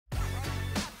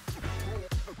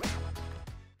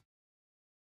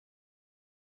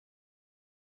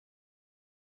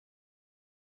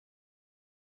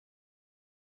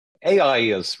AI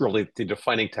is really the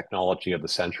defining technology of the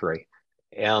century,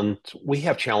 and we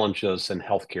have challenges in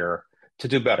healthcare to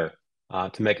do better,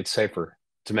 to make it safer,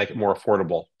 to make it more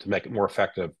affordable, to make it more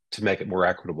effective, to make it more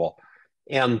equitable.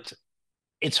 And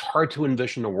it's hard to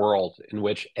envision a world in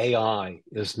which AI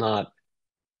is not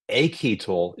a key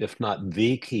tool, if not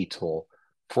the key tool,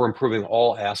 for improving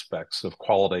all aspects of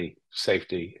quality,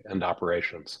 safety, and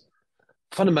operations.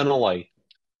 Fundamentally,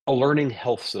 a learning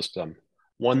health system,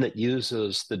 one that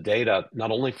uses the data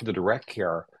not only for the direct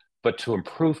care, but to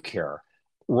improve care,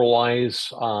 relies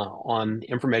on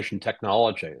information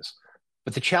technologies.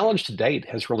 But the challenge to date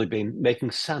has really been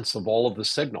making sense of all of the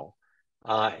signal.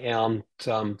 And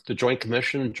the Joint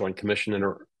Commission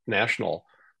International,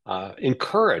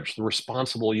 encourage the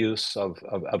responsible use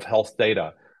of health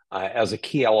data as a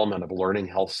key element of a learning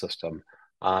health system,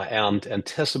 and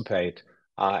anticipate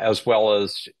as well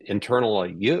as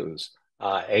internally use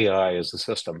AI as a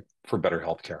system for better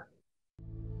healthcare.